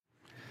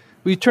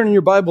Will you turn in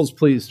your Bibles,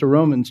 please, to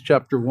Romans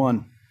chapter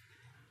 1?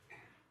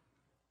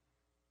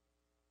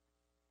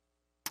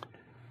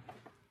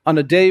 On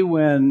a day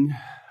when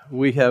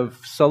we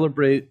have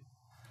celebrated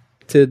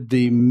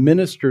the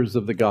ministers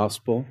of the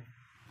gospel,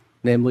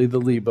 namely the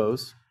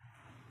Lebos,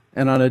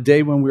 and on a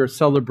day when we are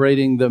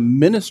celebrating the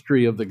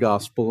ministry of the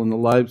gospel in the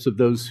lives of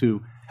those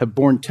who have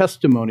borne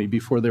testimony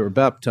before they were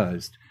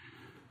baptized,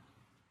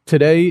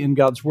 today in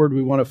God's Word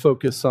we want to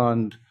focus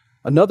on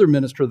another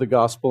minister of the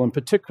gospel, and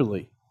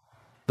particularly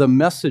the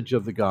message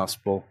of the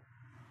gospel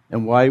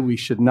and why we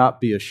should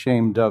not be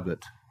ashamed of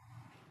it,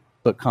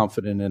 but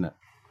confident in it.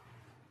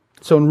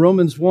 So in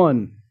Romans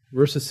 1,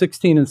 verses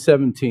 16 and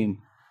 17,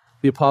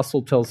 the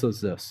apostle tells us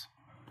this: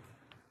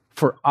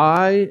 "For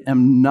I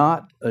am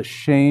not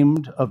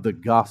ashamed of the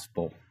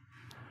gospel,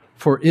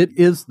 for it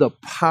is the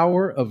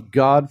power of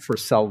God for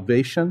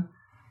salvation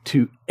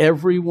to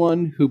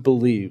everyone who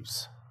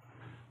believes,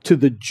 to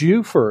the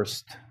Jew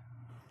first,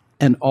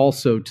 and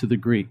also to the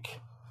Greek.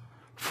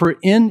 For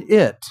in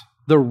it,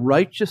 the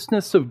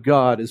righteousness of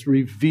God is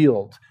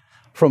revealed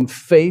from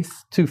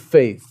faith to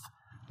faith,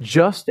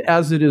 just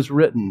as it is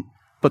written,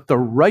 but the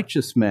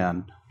righteous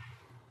man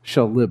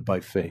shall live by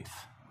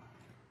faith."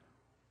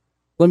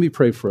 Let me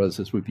pray for us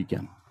as we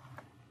begin.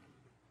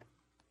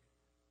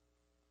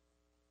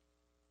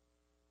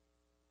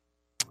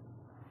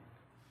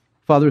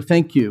 Father,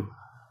 thank you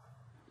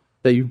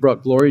that you've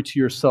brought glory to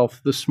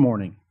yourself this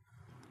morning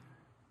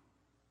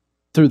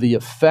through the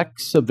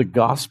effects of the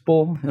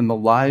gospel in the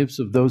lives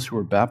of those who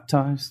were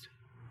baptized,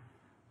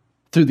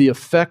 through the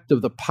effect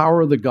of the power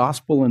of the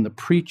gospel in the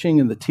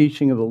preaching and the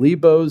teaching of the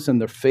Lebos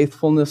and their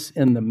faithfulness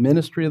in the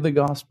ministry of the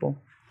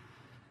gospel.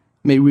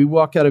 May we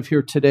walk out of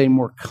here today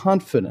more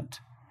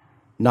confident,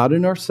 not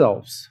in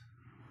ourselves,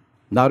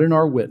 not in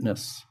our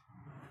witness,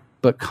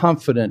 but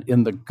confident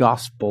in the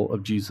gospel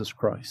of Jesus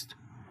Christ.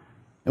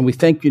 And we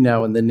thank you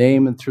now in the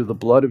name and through the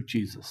blood of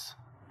Jesus.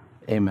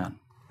 Amen.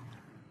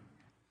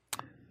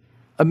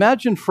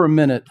 Imagine for a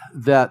minute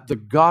that the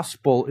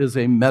gospel is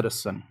a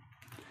medicine,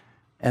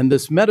 and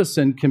this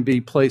medicine can be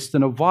placed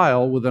in a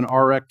vial with an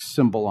RX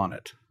symbol on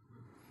it.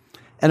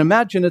 And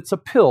imagine it's a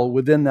pill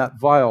within that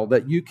vial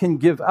that you can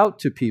give out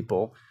to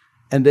people,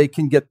 and they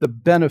can get the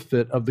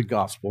benefit of the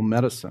gospel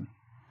medicine.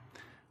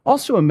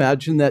 Also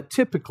imagine that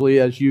typically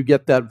as you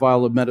get that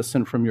vial of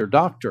medicine from your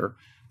doctor,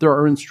 there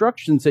are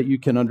instructions that you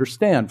can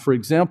understand. For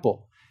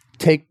example,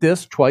 take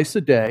this twice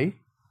a day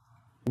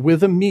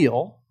with a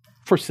meal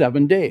for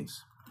 7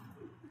 days.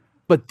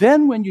 But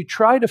then when you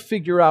try to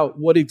figure out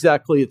what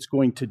exactly it's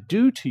going to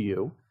do to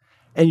you,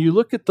 and you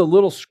look at the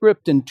little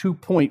script in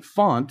 2-point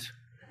font,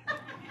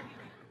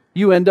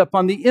 you end up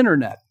on the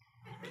internet.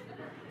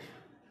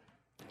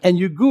 And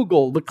you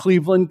Google the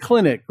Cleveland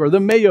Clinic or the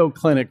Mayo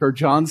Clinic or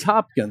Johns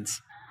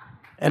Hopkins.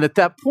 And at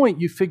that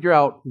point, you figure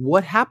out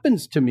what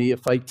happens to me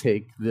if I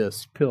take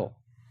this pill.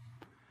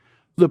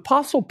 The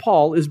Apostle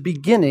Paul is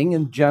beginning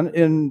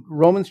in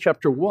Romans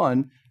chapter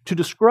 1 to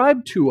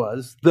describe to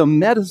us the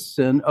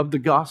medicine of the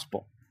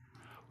gospel,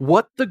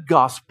 what the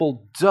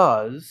gospel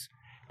does,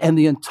 and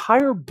the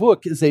entire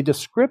book is a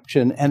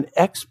description and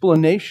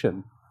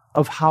explanation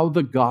of how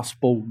the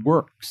gospel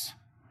works.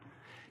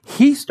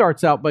 He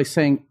starts out by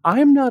saying,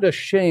 I'm not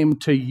ashamed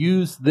to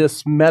use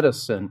this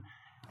medicine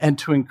and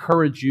to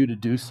encourage you to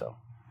do so.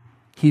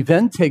 He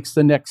then takes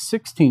the next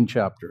 16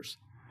 chapters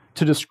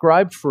to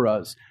describe for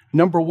us,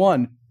 number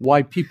one,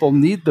 why people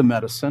need the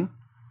medicine,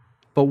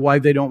 but why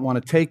they don't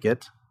want to take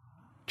it.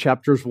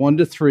 Chapters 1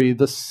 to 3,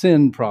 the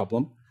sin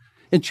problem.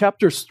 In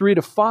chapters 3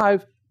 to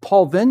 5,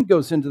 Paul then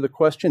goes into the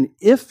question,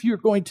 if you're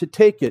going to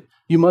take it,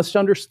 you must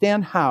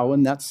understand how,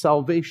 and that's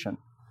salvation.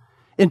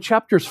 In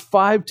chapters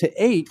 5 to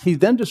 8, he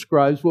then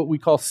describes what we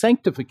call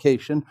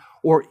sanctification,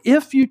 or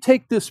if you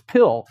take this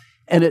pill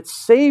and it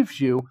saves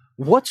you,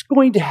 what's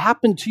going to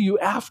happen to you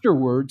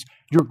afterwards?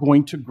 You're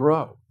going to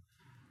grow.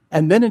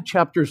 And then in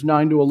chapters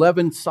 9 to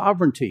 11,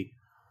 sovereignty.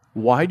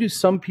 Why do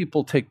some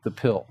people take the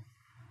pill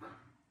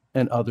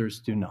and others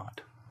do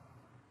not?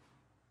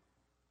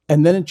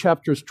 And then in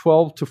chapters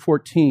 12 to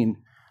 14,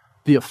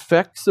 the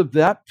effects of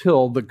that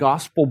pill, the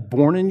gospel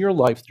born in your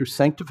life through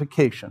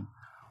sanctification,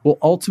 will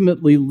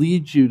ultimately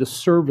lead you to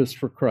service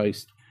for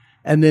Christ.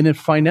 And then in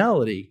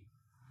finality,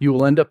 you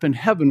will end up in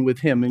heaven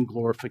with him in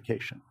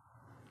glorification.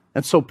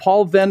 And so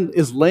Paul then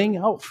is laying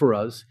out for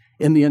us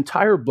in the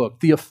entire book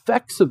the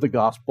effects of the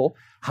gospel,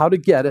 how to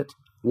get it,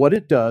 what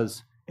it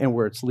does, and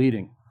where it's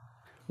leading.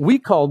 We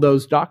call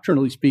those,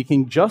 doctrinally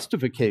speaking,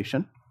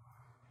 justification,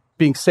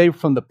 being saved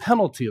from the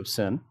penalty of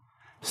sin,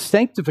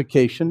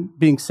 sanctification,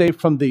 being saved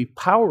from the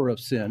power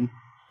of sin,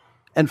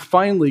 and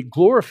finally,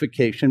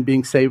 glorification,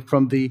 being saved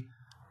from the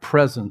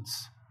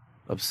presence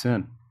of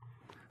sin.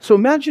 So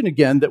imagine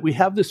again that we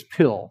have this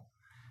pill,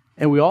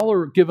 and we all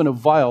are given a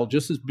vial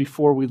just as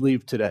before we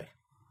leave today.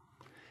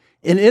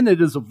 And in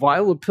it is a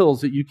vial of pills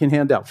that you can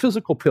hand out,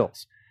 physical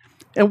pills.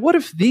 And what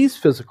if these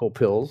physical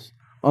pills,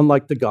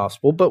 unlike the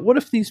gospel, but what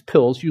if these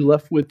pills you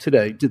left with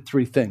today did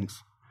three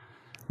things?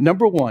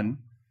 Number one,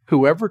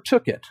 whoever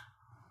took it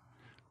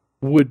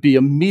would be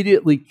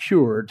immediately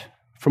cured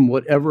from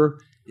whatever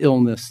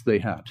illness they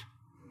had.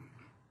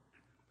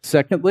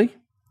 Secondly,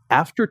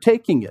 after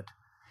taking it,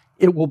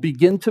 it will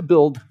begin to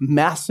build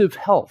massive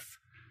health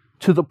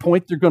to the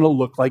point they're going to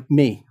look like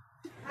me.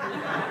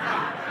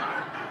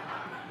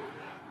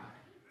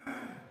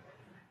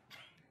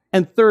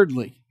 And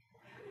thirdly,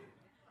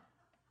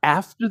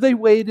 after they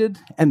waited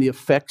and the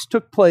effects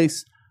took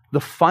place,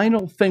 the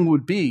final thing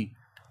would be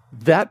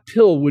that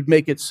pill would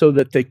make it so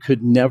that they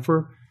could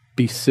never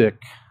be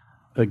sick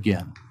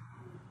again.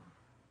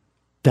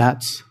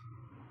 That's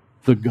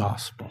the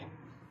gospel.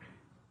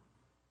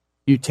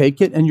 You take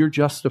it and you're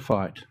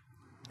justified,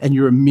 and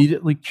you're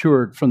immediately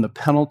cured from the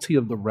penalty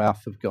of the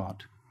wrath of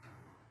God.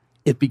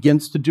 It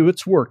begins to do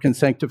its work in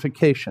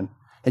sanctification,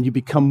 and you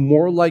become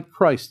more like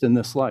Christ in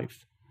this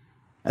life.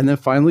 And then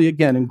finally,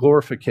 again, in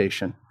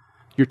glorification,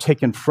 you're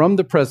taken from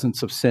the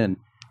presence of sin,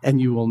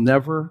 and you will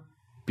never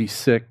be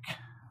sick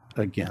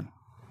again.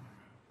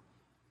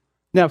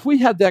 Now, if we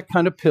had that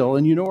kind of pill,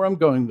 and you know where I'm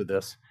going with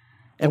this,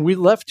 and we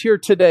left here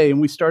today and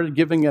we started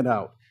giving it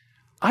out,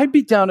 I'd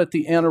be down at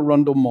the Anne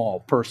Arundel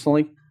Mall,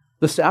 personally,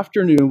 this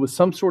afternoon with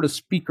some sort of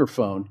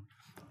speakerphone,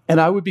 and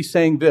I would be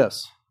saying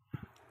this: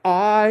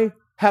 I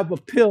have a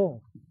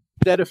pill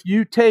that if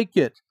you take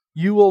it,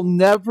 you will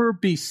never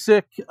be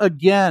sick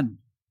again.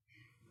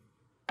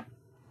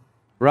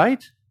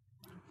 Right?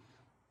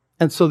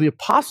 And so the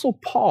Apostle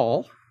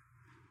Paul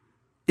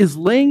is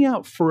laying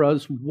out for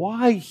us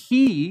why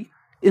he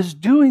is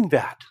doing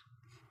that.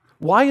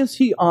 Why is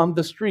he on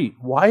the street?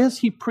 Why is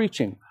he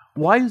preaching?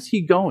 Why is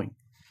he going?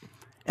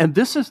 And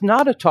this is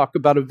not a talk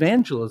about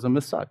evangelism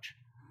as such.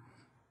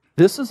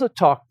 This is a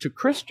talk to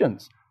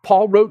Christians.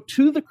 Paul wrote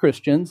to the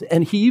Christians,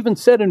 and he even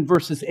said in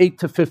verses 8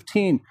 to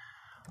 15,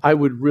 I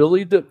would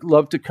really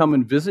love to come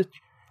and visit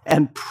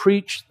and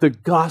preach the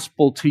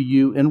gospel to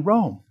you in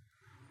Rome.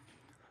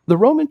 The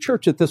Roman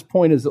church at this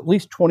point is at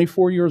least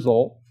 24 years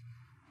old,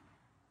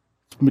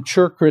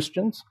 mature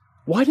Christians.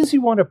 Why does he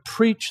want to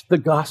preach the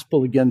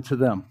gospel again to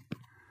them?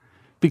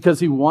 Because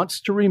he wants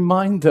to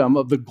remind them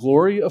of the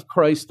glory of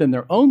Christ in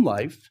their own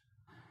life.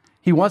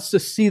 He wants to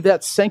see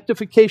that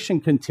sanctification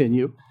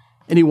continue,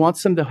 and he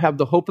wants them to have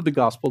the hope of the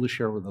gospel to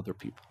share with other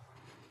people.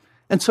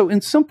 And so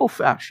in simple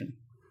fashion,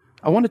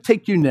 I want to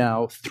take you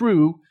now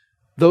through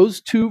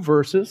those two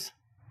verses,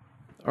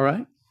 all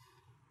right?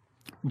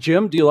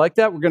 Jim, do you like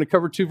that? We're going to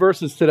cover two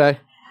verses today.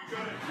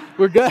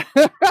 We're good.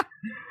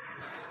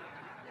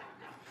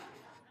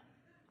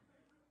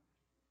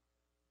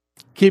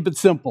 Keep it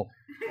simple.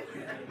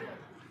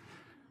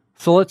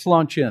 So let's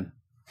launch in.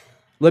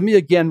 Let me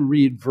again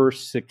read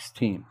verse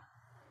 16.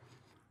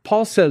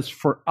 Paul says,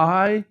 For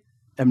I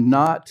am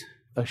not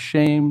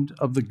ashamed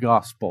of the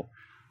gospel,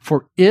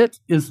 for it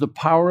is the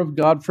power of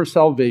God for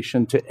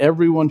salvation to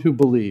everyone who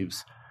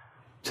believes,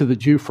 to the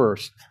Jew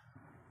first,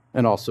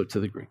 and also to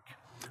the Greek.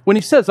 When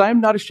he says, I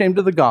am not ashamed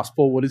of the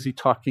gospel, what is he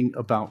talking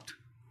about?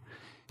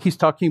 He's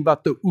talking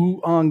about the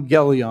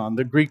euangelion,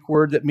 the Greek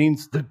word that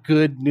means the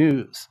good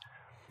news.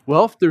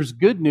 Well, if there's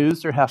good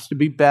news, there has to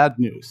be bad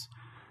news.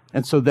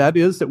 And so that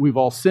is that we've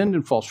all sinned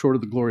and fall short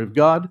of the glory of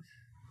God,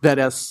 that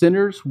as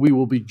sinners we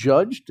will be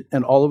judged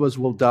and all of us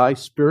will die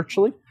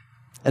spiritually.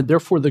 And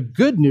therefore the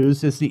good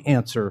news is the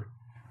answer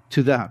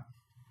to that.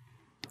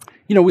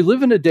 You know, we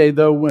live in a day,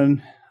 though,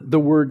 when the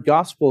word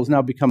gospel has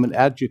now become an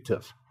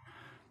adjective.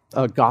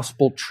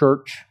 Gospel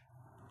church,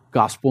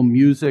 gospel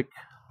music,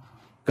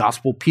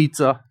 gospel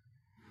pizza.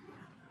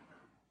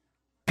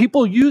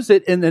 People use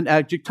it in an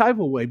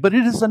adjectival way, but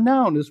it is a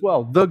noun as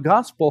well. The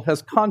gospel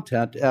has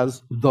content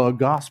as the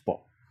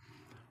gospel.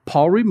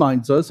 Paul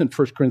reminds us in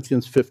 1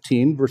 Corinthians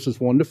 15, verses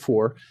 1 to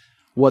 4,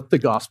 what the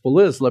gospel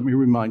is. Let me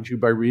remind you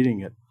by reading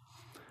it.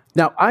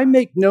 Now, I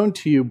make known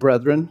to you,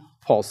 brethren,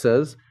 Paul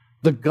says,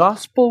 the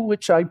gospel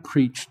which I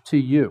preached to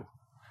you,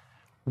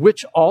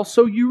 which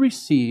also you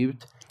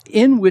received,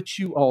 in which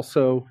you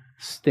also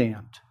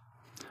stand,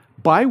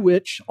 by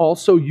which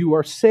also you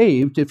are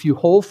saved, if you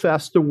hold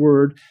fast the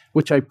word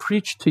which I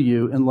preached to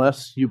you,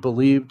 unless you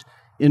believed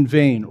in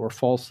vain or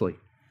falsely.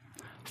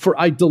 For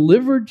I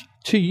delivered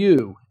to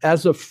you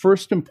as of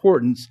first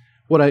importance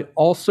what I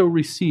also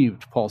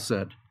received, Paul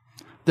said,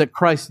 that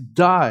Christ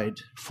died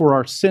for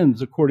our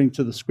sins according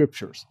to the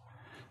Scriptures,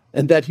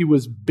 and that he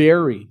was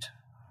buried,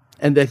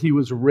 and that he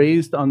was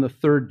raised on the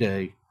third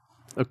day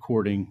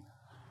according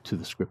to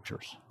the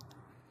Scriptures.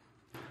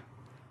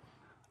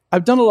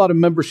 I've done a lot of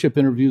membership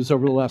interviews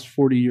over the last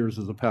 40 years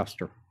as a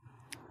pastor.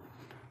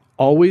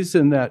 Always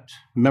in that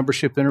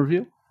membership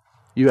interview,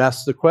 you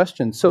ask the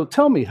question, so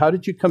tell me, how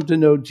did you come to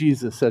know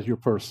Jesus as your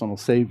personal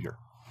Savior?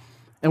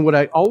 And what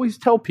I always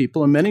tell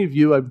people, and many of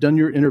you, I've done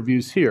your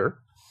interviews here,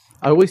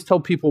 I always tell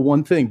people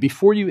one thing: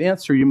 before you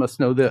answer, you must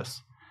know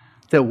this,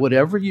 that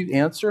whatever you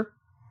answer,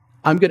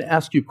 I'm going to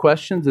ask you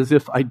questions as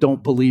if I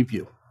don't believe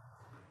you.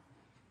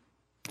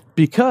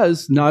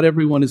 Because not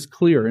everyone is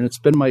clear, and it's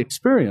been my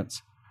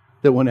experience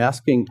that when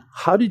asking,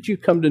 how did you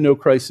come to know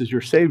Christ as your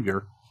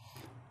Savior,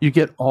 you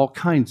get all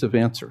kinds of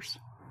answers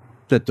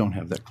that don't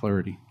have that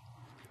clarity.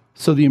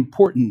 So the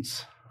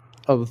importance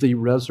of the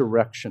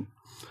resurrection.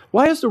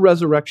 Why is the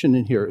resurrection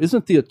in here?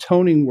 Isn't the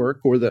atoning work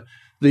or the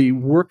the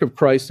work of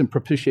Christ and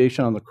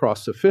propitiation on the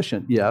cross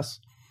sufficient? Yes.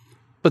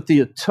 But the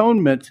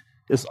atonement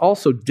is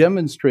also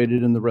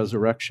demonstrated in the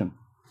resurrection.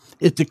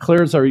 It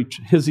declares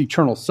his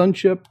eternal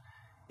sonship.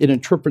 It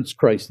interprets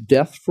Christ's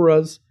death for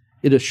us.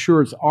 It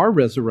assures our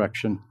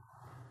resurrection.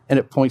 And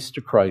it points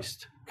to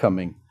Christ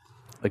coming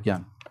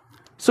again.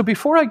 So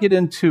before I get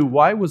into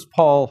why was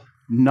Paul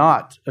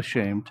not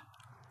ashamed,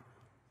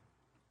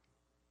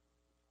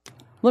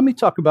 let me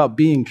talk about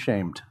being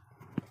shamed.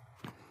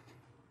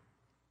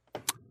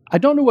 I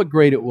don't know what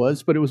grade it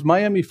was, but it was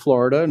Miami,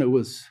 Florida, and it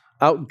was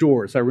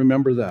outdoors. I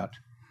remember that.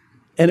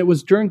 And it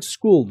was during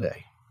school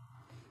day.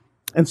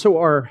 And so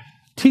our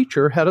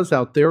teacher had us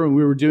out there, and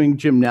we were doing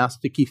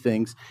gymnastic-y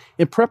things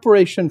in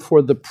preparation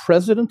for the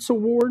President's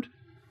Award.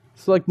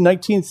 It's like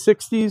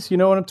 1960s, you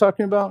know what I'm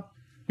talking about?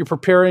 You're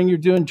preparing, you're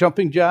doing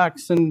jumping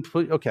jacks, and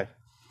okay.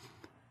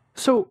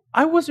 So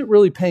I wasn't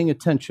really paying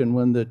attention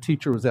when the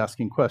teacher was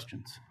asking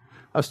questions.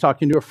 I was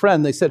talking to a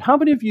friend. They said, how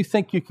many of you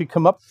think you could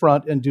come up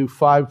front and do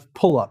 5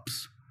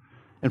 pull-ups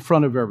in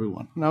front of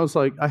everyone? And I was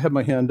like, I had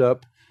my hand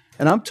up,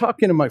 and I'm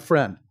talking to my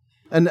friend.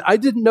 And I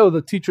didn't know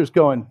the teacher's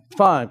going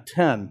 5,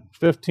 10,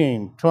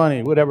 15,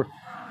 20, whatever.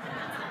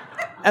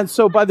 And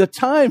so by the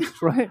time,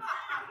 right?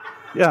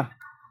 Yeah.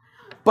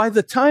 By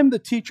the time the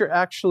teacher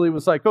actually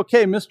was like,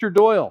 okay, Mr.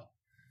 Doyle.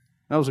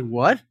 And I was like,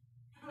 what?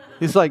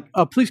 He's like,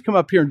 please come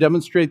up here and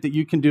demonstrate that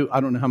you can do, I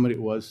don't know how many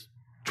it was,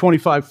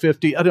 25,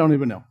 50, I don't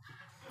even know.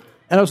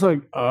 And I was like,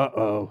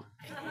 uh-oh.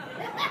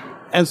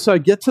 And so I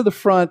get to the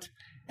front,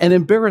 and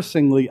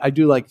embarrassingly, I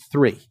do like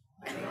 3.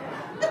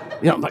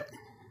 I'm like...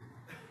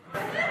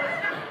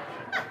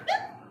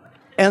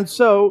 And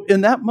so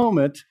in that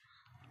moment,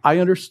 I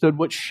understood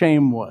what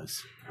shame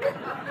was.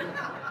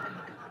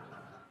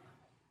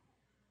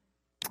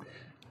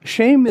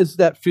 Shame is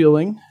that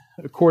feeling,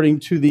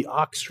 according to the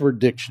Oxford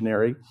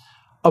Dictionary,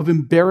 of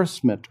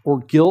embarrassment or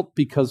guilt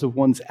because of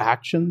one's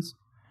actions,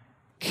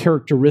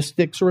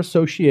 characteristics, or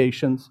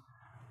associations,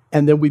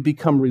 and then we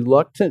become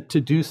reluctant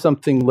to do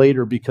something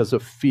later because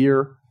of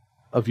fear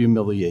of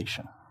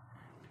humiliation.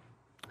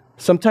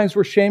 Sometimes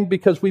we're shamed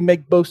because we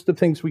make boast of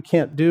things we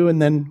can't do, and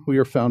then we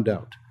are found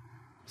out.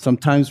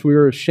 Sometimes we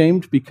are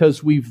ashamed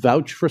because we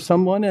vouch for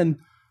someone and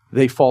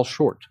they fall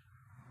short.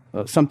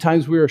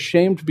 Sometimes we are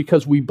ashamed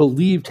because we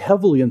believed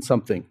heavily in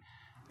something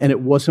and it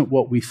wasn't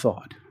what we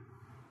thought.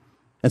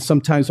 And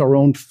sometimes our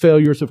own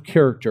failures of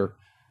character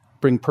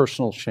bring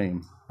personal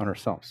shame on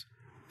ourselves.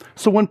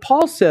 So when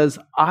Paul says,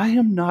 I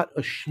am not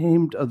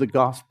ashamed of the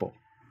gospel,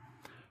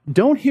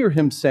 don't hear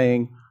him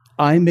saying,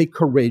 I'm a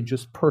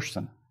courageous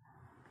person.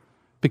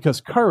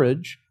 Because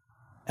courage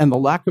and the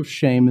lack of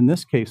shame in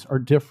this case are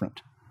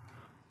different.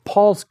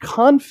 Paul's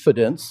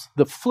confidence,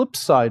 the flip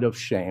side of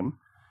shame,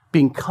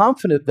 being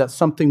confident that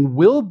something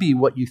will be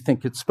what you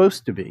think it's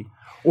supposed to be,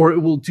 or it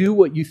will do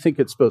what you think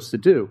it's supposed to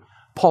do.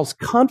 Paul's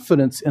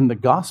confidence in the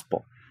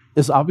gospel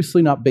is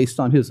obviously not based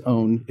on his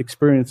own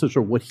experiences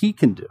or what he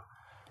can do,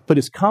 but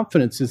his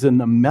confidence is in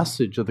the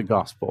message of the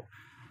gospel.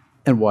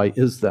 And why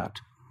is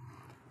that?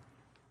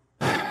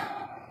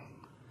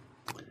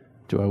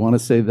 Do I want to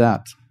say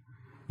that?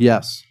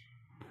 Yes.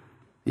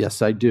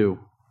 Yes, I do.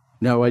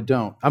 No, I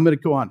don't. I'm going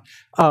to go on.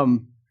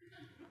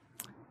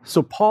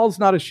 So Paul's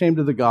not ashamed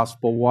of the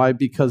gospel. Why?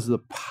 Because of the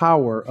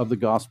power of the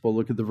gospel.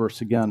 Look at the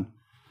verse again.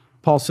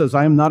 Paul says,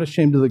 I am not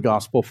ashamed of the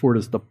gospel, for it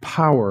is the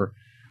power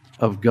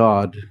of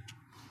God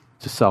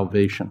to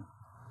salvation.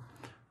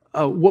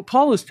 What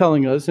Paul is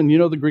telling us, and you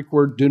know the Greek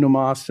word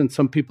dunamos, and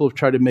some people have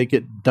tried to make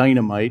it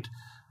dynamite,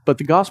 but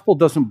the gospel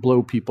doesn't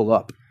blow people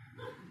up.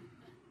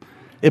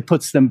 It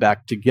puts them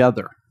back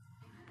together.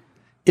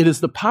 It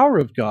is the power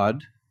of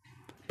God,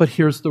 but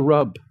here's the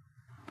rub.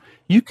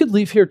 You could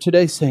leave here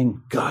today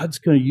saying, God's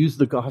going to use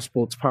the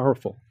gospel, it's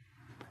powerful.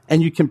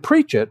 And you can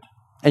preach it,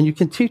 and you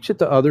can teach it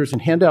to others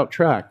and hand out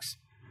tracts,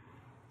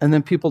 and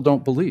then people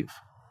don't believe.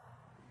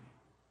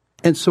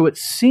 And so it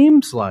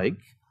seems like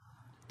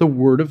the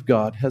word of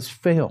God has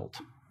failed.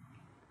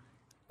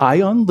 I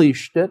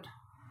unleashed it,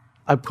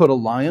 I put a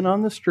lion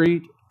on the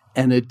street,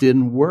 and it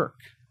didn't work.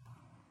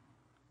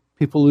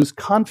 People lose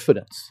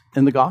confidence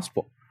in the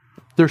gospel.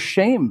 They're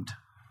shamed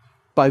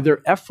by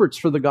their efforts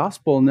for the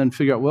gospel and then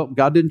figure out, well,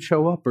 God didn't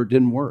show up or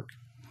didn't work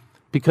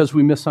because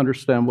we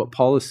misunderstand what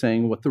Paul is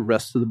saying, what the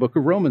rest of the book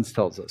of Romans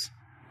tells us.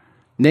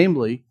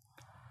 Namely,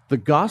 the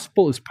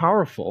gospel is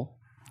powerful.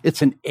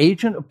 It's an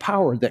agent of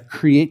power that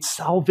creates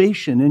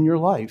salvation in your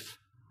life.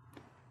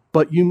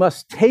 But you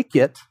must take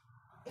it,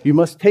 you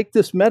must take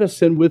this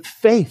medicine with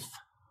faith.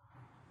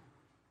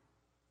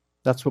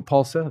 That's what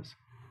Paul says.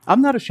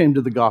 I'm not ashamed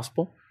of the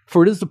gospel,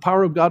 for it is the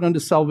power of God unto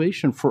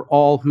salvation for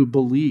all who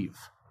believe.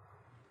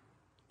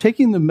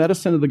 Taking the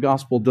medicine of the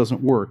gospel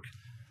doesn't work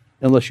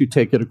unless you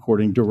take it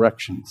according to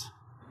directions.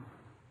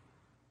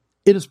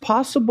 It is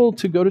possible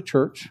to go to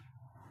church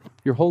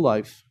your whole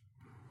life,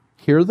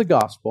 hear the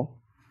gospel,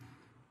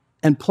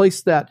 and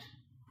place that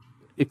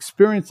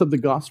experience of the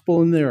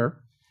gospel in there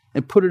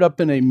and put it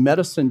up in a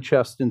medicine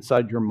chest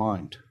inside your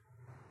mind.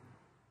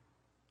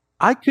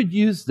 I could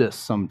use this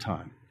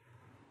sometime.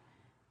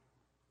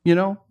 You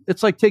know,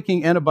 it's like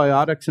taking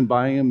antibiotics and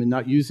buying them and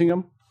not using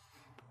them,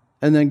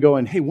 and then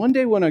going, hey, one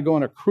day when I go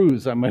on a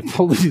cruise, I might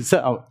pull these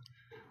out.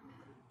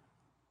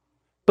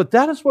 But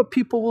that is what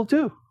people will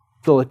do.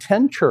 They'll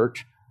attend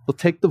church, they'll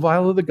take the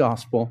vial of the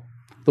gospel,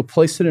 they'll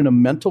place it in a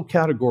mental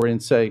category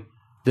and say,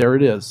 there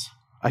it is.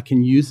 I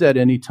can use that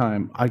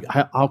anytime.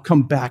 I'll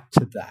come back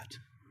to that.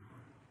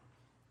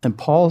 And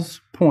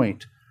Paul's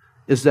point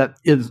is that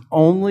it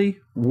only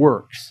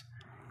works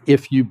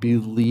if you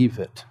believe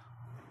it.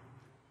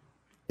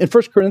 In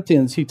 1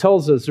 Corinthians, he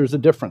tells us there's a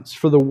difference.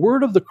 For the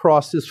word of the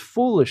cross is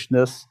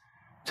foolishness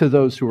to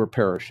those who are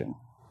perishing.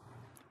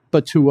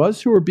 But to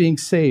us who are being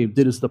saved,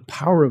 it is the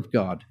power of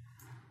God.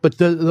 But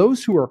to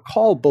those who are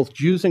called, both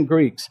Jews and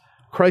Greeks,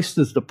 Christ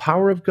is the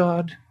power of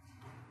God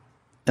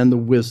and the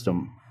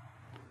wisdom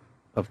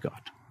of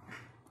God.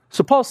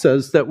 So Paul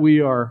says that we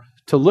are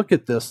to look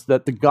at this,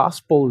 that the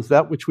gospel is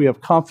that which we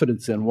have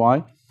confidence in.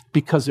 Why?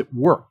 Because it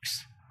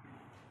works.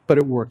 But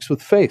it works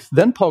with faith.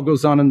 Then Paul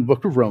goes on in the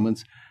book of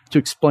Romans to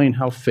explain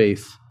how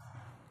faith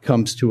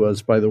comes to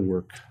us by the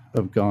work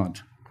of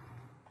God.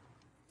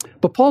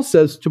 But Paul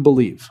says to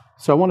believe.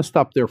 So I want to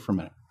stop there for a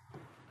minute.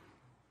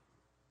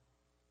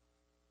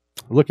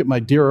 Look at my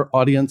dear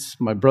audience,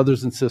 my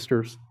brothers and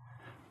sisters.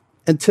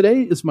 And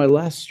today is my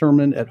last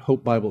sermon at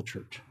Hope Bible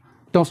Church.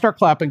 Don't start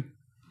clapping.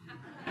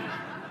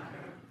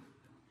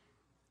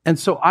 And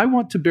so I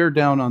want to bear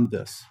down on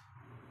this,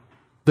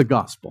 the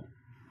gospel.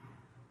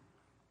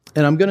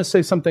 And I'm going to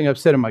say something I've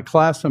said in my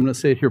class. I'm going to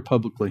say it here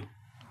publicly.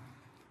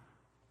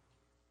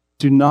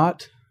 Do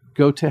not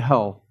go to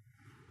hell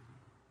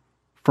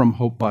from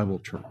Hope Bible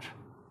Church.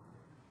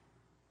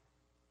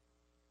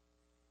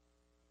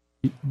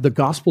 The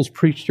gospel's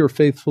preached here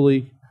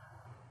faithfully.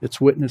 It's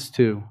witnessed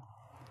to.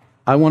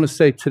 I want to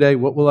say today,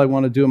 what will I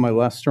want to do in my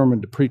last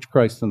sermon? To preach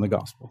Christ and the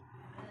gospel.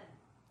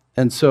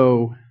 And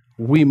so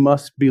we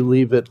must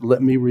believe it.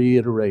 Let me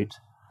reiterate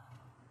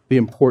the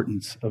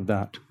importance of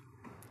that.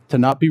 To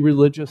not be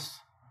religious,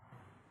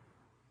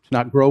 to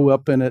not grow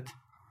up in it,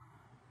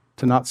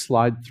 to not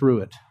slide through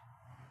it.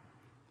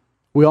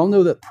 We all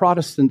know that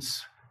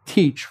Protestants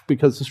teach,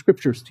 because the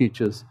scriptures teach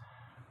us,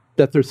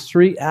 that there's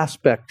three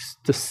aspects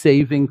to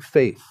saving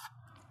faith,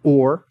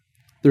 or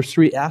there's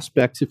three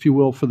aspects, if you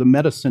will, for the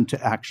medicine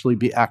to actually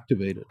be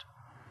activated.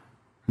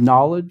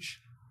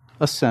 Knowledge,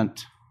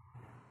 assent,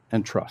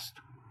 and trust.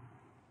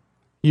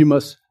 You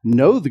must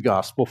know the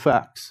gospel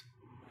facts.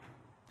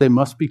 They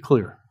must be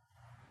clear.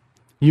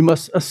 You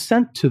must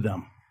assent to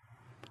them.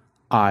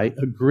 I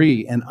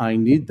agree, and I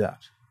need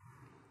that.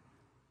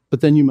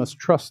 But then you must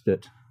trust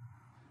it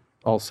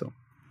also.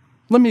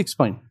 Let me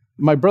explain.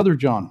 My brother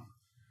John,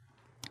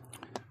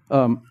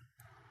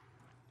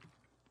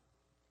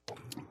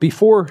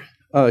 before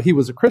he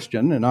was a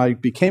Christian and I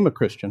became a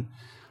Christian,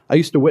 I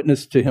used to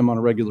witness to him on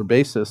a regular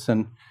basis,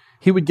 and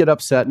he would get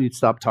upset and he'd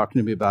stop talking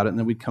to me about it, and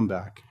then we'd come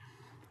back.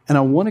 And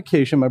on one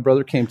occasion, my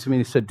brother came to me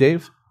and he said,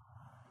 Dave,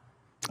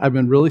 I've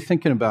been really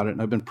thinking about it,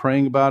 and I've been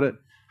praying about it,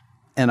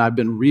 and I've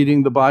been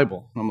reading the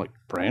Bible. And I'm like,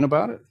 praying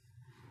about it?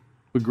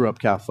 We grew up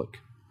Catholic.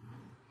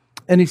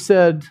 And he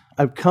said,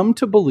 I've come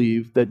to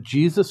believe that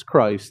Jesus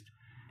Christ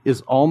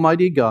is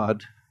Almighty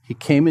God. He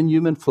came in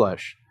human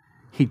flesh.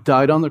 He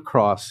died on the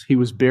cross. He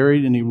was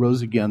buried, and he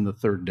rose again the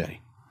third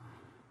day.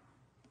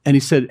 And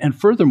he said, and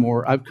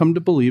furthermore, I've come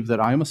to believe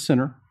that I am a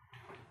sinner,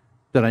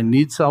 that I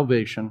need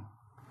salvation,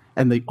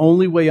 and the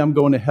only way I'm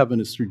going to heaven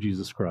is through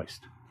Jesus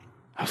Christ.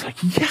 I was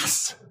like,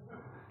 yes.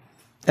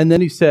 And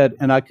then he said,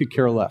 and I could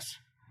care less.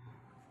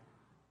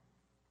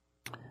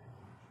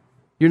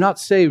 You're not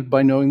saved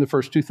by knowing the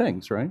first two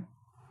things, right?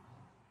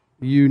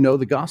 You know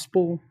the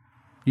gospel.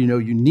 You know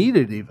you need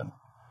it even.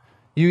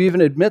 You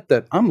even admit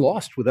that I'm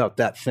lost without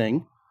that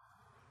thing,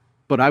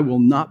 but I will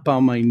not bow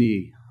my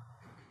knee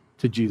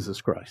to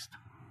Jesus Christ.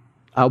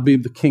 I'll be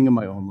the king of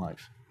my own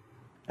life.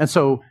 And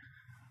so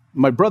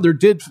my brother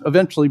did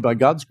eventually, by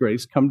God's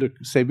grace, come to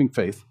saving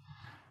faith.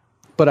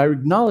 But I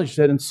acknowledge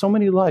that in so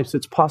many lives,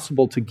 it's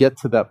possible to get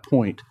to that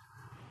point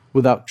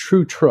without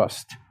true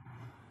trust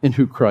in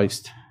who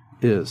Christ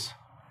is.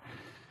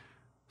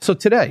 So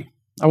today,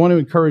 I want to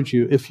encourage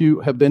you, if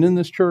you have been in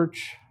this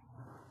church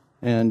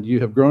and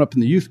you have grown up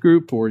in the youth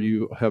group, or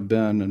you have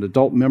been an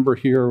adult member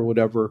here or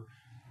whatever,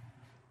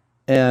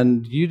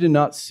 and you do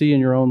not see in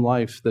your own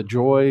life the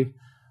joy,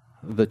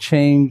 the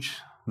change,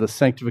 the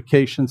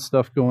sanctification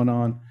stuff going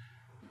on,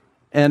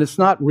 and it's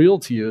not real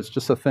to you, it's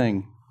just a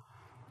thing.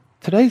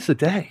 Today's the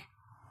day.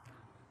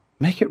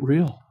 Make it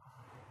real.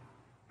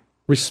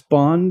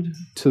 Respond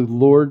to the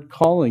Lord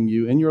calling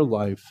you in your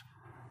life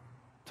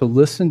to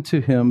listen to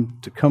him,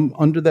 to come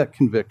under that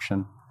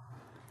conviction,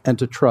 and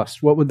to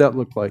trust. What would that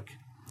look like?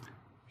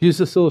 Use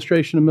this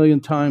illustration a million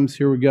times.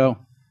 Here we go.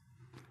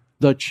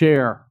 The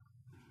chair.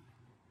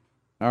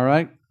 All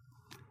right?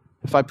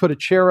 If I put a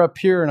chair up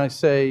here and I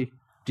say,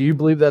 do you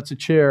believe that's a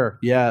chair?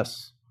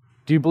 Yes.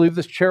 Do you believe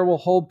this chair will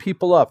hold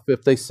people up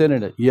if they sit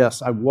in it?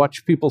 Yes. I've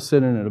watched people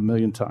sit in it a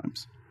million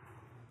times.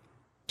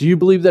 Do you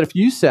believe that if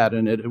you sat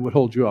in it, it would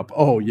hold you up?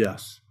 Oh,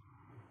 yes.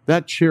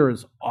 That chair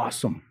is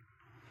awesome.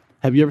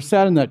 Have you ever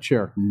sat in that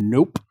chair?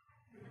 Nope.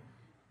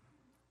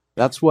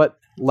 That's what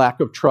lack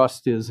of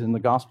trust is in the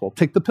gospel.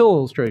 Take the pill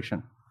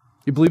illustration.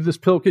 You believe this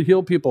pill could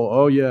heal people?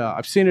 Oh, yeah,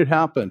 I've seen it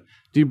happen.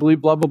 Do you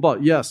believe blah, blah,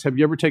 blah? Yes. Have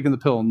you ever taken the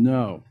pill?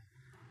 No.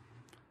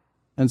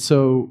 And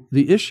so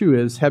the issue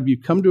is, have you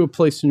come to a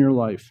place in your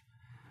life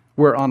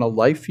where on a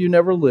life you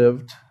never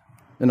lived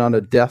and on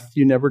a death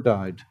you never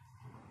died,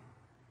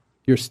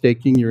 you're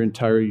staking your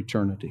entire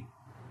eternity?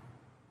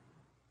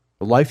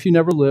 A life you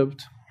never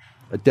lived,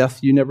 a death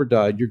you never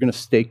died, you're going to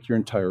stake your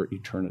entire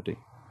eternity.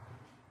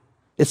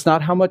 It's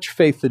not how much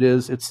faith it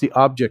is, it's the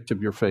object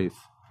of your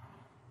faith.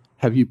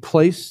 Have you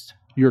placed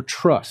your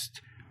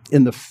trust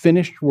in the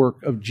finished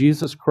work of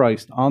Jesus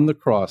Christ on the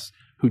cross,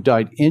 who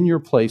died in your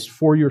place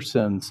for your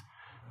sins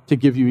to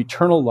give you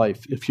eternal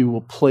life if you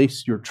will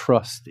place your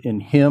trust in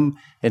him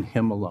and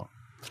him alone?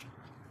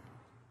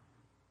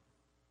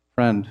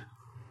 Friend,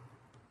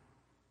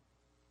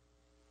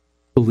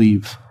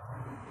 believe.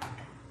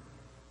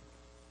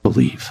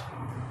 Believe.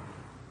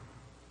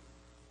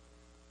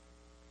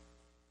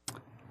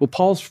 Well,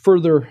 Paul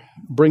further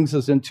brings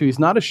us into, he's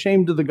not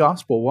ashamed of the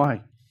gospel.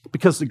 Why?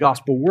 Because the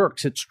gospel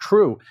works. It's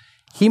true.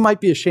 He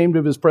might be ashamed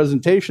of his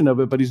presentation of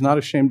it, but he's not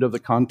ashamed of the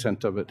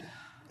content of it.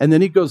 And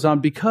then he goes on,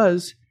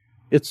 because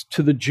it's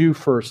to the Jew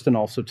first and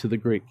also to the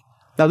Greek.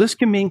 Now, this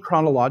can mean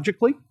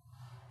chronologically.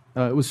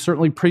 It was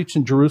certainly preached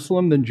in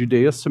Jerusalem, then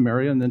Judea,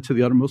 Samaria, and then to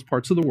the uttermost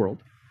parts of the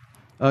world.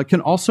 It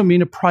can also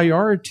mean a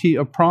priority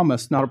of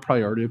promise, not a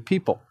priority of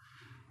people.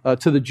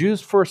 To the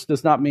Jews first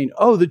does not mean,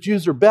 oh, the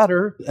Jews are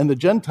better and the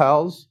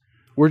Gentiles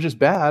were just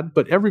bad,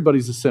 but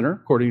everybody's a sinner,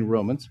 according to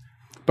Romans.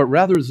 But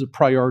rather is a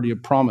priority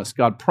of promise.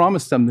 God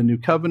promised them the new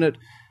covenant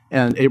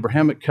and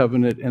Abrahamic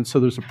covenant, and so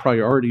there's a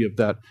priority of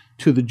that.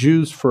 To the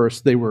Jews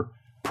first, they were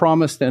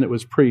promised and it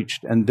was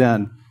preached, and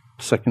then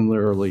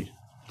secondarily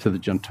to the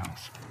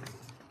Gentiles.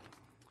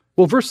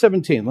 Well, verse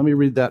 17, let me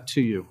read that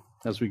to you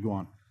as we go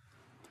on.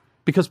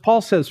 Because Paul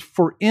says,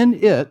 for in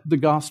it, the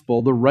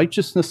gospel, the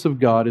righteousness of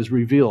God is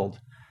revealed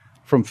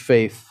from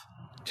faith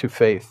to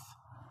faith.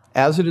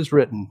 As it is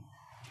written,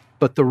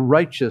 but the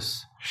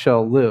righteous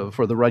shall live,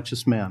 or the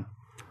righteous man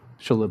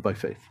shall live by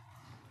faith.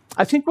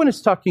 I think when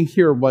it's talking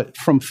here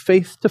from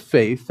faith to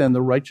faith and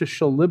the righteous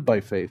shall live by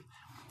faith,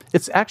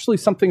 it's actually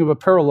something of a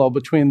parallel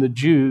between the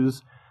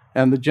Jews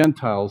and the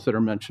Gentiles that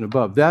are mentioned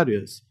above. That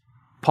is,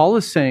 Paul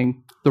is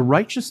saying the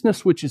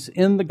righteousness which is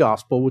in the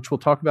gospel, which we'll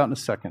talk about in a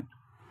second,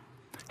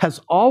 has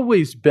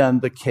always been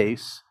the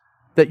case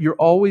that you're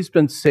always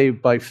been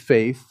saved by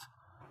faith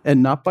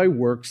and not by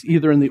works,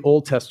 either in the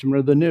Old Testament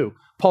or the New.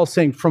 Paul's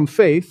saying from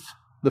faith,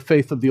 the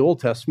faith of the Old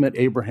Testament,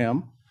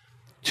 Abraham,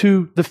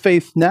 to the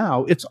faith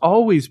now, it's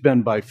always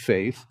been by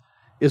faith,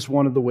 is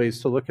one of the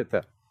ways to look at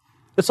that.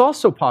 It's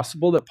also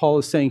possible that Paul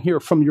is saying here,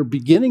 from your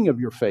beginning of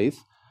your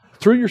faith,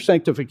 through your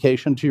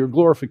sanctification to your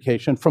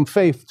glorification, from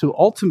faith to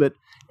ultimate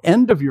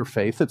end of your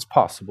faith, it's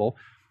possible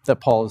that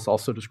Paul is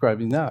also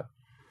describing that.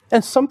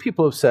 And some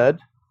people have said,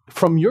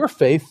 from your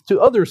faith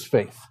to others'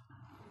 faith.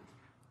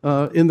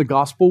 In the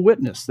gospel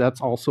witness, that's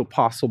also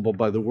possible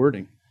by the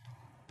wording.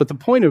 But the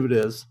point of it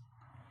is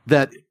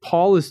that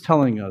Paul is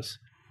telling us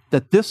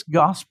that this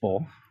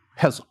gospel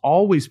has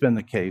always been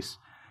the case,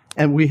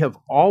 and we have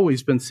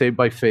always been saved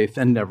by faith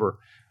and never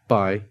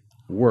by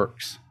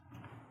works.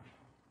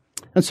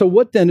 And so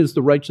what then is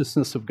the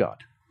righteousness of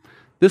God?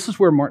 This is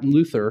where Martin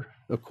Luther,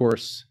 of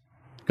course,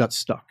 got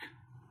stuck.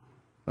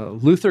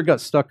 Luther got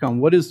stuck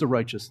on what is the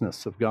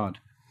righteousness of God.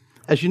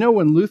 As you know,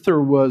 when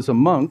Luther was a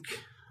monk,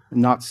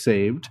 not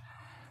saved,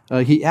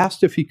 he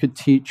asked if he could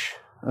teach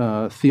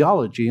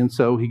theology, and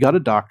so he got a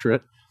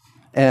doctorate,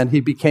 and he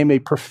became a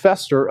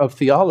professor of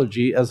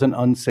theology as an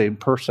unsaved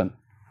person.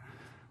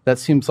 That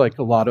seems like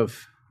a lot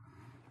of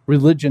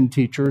religion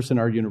teachers in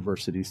our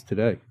universities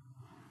today.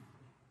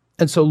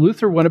 And so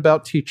Luther went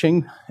about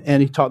teaching,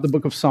 and he taught the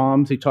book of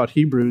Psalms, he taught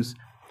Hebrews,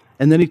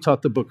 and then he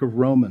taught the book of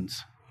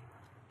Romans.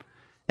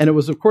 And it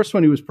was, of course,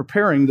 when he was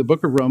preparing the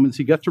book of Romans,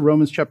 he got to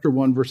Romans chapter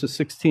 1, verses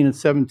 16 and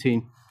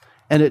 17,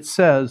 and it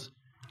says,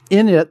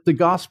 in it, the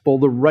gospel,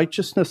 the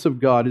righteousness of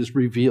God is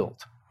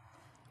revealed.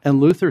 And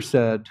Luther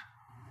said,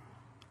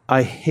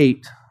 I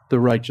hate the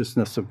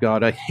righteousness of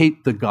God. I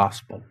hate the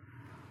gospel.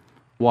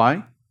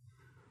 Why?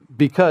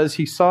 Because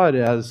he saw it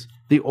as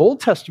the Old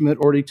Testament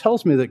already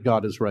tells me that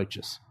God is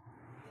righteous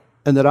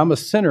and that I'm a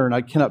sinner and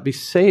I cannot be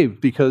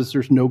saved because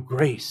there's no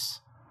grace.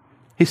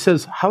 He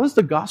says, how is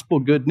the gospel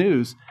good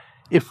news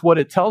if what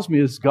it tells me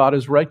is God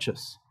is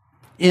righteous?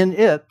 In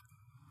it,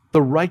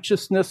 the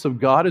righteousness of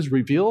God is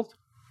revealed.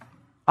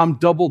 I'm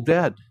double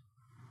dead.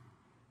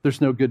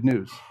 There's no good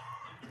news.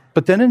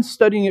 But then in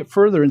studying it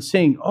further and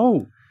seeing,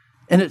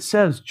 and it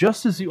says,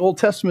 just as the Old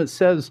Testament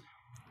says,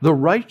 the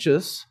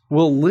righteous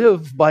will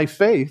live by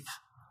faith,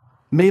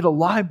 made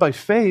alive by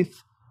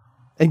faith,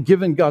 and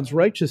given God's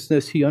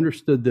righteousness, he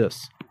understood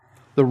this.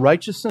 The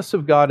righteousness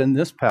of God in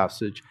this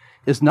passage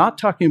is not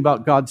talking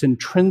about God's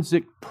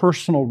intrinsic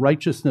personal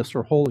righteousness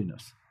or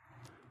holiness,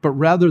 but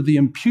rather the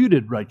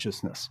imputed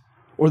righteousness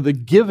or the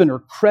given or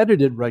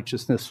credited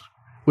righteousness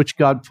which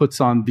God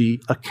puts on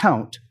the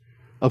account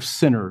of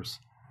sinners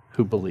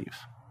who believe.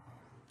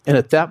 And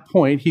at that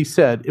point, he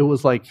said it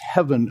was like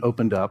heaven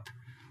opened up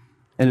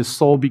and his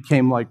soul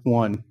became like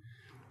one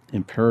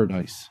in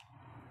paradise.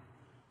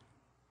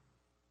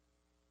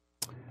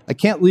 I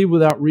can't leave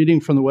without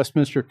reading from the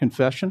Westminster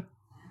Confession.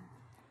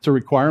 It's a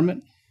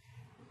requirement.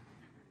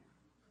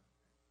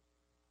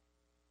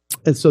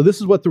 And so this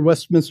is what the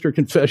Westminster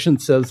Confession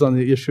says on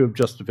the issue of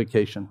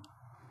justification.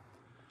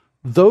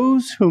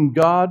 Those whom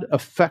God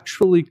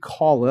effectually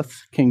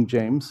calleth, King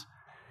James,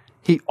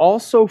 he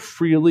also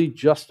freely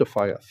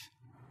justifieth,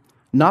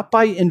 not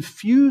by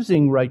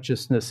infusing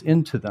righteousness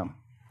into them,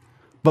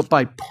 but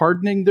by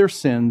pardoning their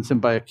sins and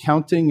by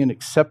accounting and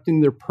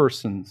accepting their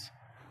persons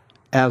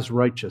as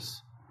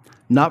righteous,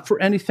 not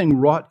for anything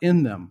wrought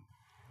in them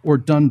or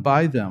done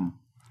by them,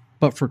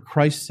 but for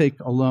Christ's sake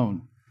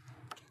alone,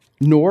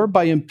 nor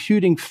by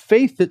imputing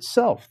faith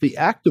itself, the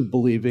act of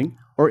believing,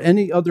 or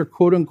any other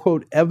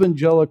quote-unquote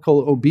evangelical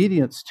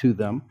obedience to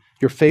them.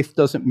 Your faith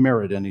doesn't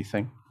merit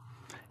anything,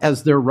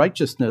 as their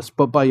righteousness,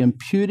 but by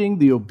imputing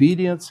the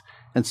obedience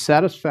and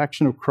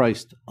satisfaction of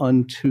Christ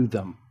unto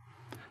them,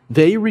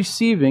 they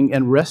receiving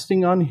and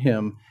resting on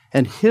him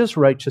and his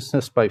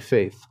righteousness by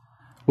faith,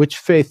 which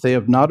faith they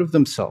have not of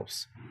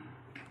themselves,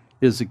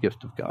 is a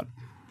gift of God.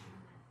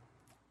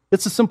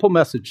 It's a simple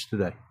message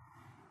today.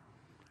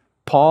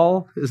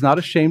 Paul is not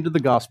ashamed of the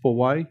gospel.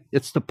 Why?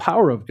 It's the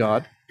power of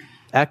God,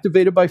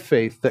 activated by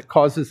faith, that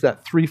causes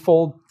that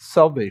threefold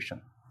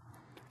salvation.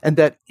 And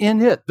that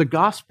in it, the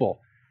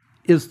gospel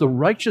is the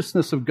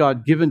righteousness of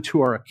God given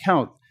to our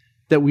account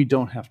that we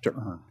don't have to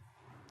earn.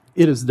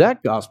 It is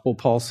that gospel,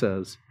 Paul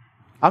says,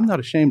 I'm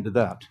not ashamed of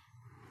that,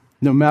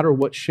 no matter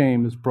what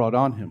shame is brought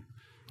on him.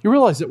 You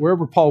realize that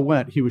wherever Paul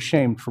went, he was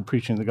shamed for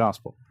preaching the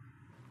gospel.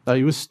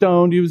 He was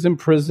stoned, he was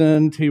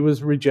imprisoned, he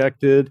was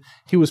rejected,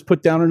 he was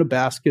put down in a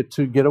basket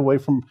to get away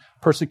from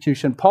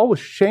persecution. Paul was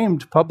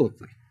shamed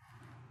publicly,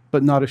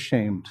 but not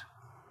ashamed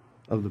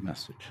of the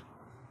message.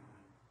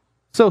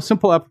 So,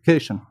 simple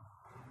application.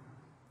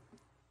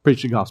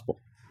 Preach the gospel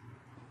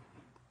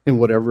in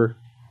whatever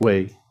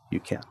way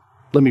you can.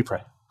 Let me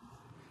pray.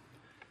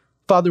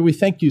 Father, we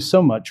thank you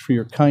so much for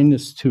your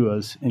kindness to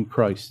us in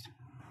Christ.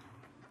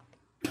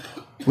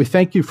 We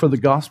thank you for the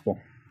gospel,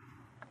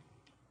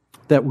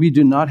 that we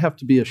do not have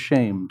to be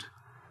ashamed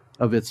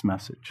of its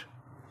message,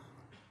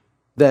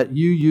 that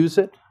you use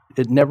it,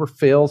 it never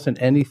fails in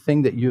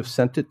anything that you have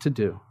sent it to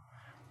do,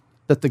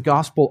 that the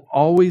gospel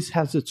always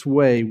has its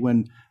way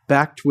when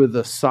backed with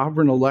the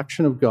sovereign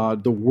election of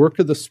God, the work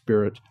of the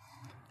Spirit,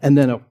 and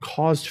then a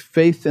caused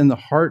faith in the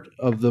heart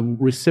of the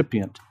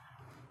recipient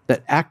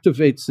that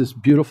activates this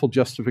beautiful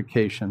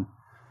justification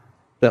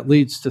that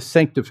leads to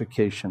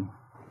sanctification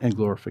and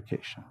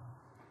glorification.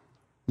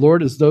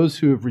 Lord, as those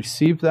who have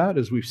received that,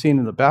 as we've seen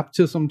in the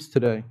baptisms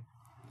today,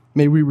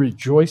 may we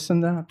rejoice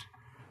in that.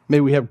 May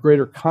we have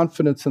greater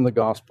confidence in the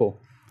gospel,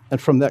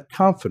 and from that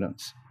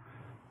confidence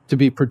to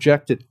be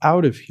projected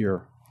out of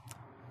here,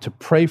 to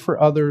pray for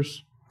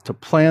others, to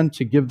plan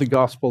to give the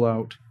gospel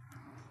out,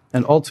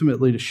 and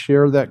ultimately to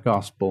share that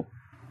gospel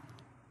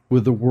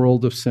with the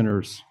world of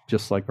sinners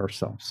just like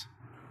ourselves.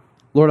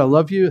 Lord, I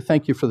love you.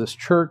 Thank you for this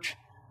church.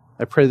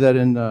 I pray that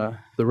in the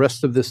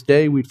rest of this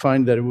day, we'd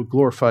find that it would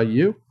glorify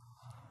you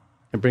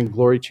and bring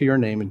glory to your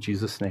name. In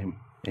Jesus' name,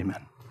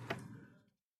 amen.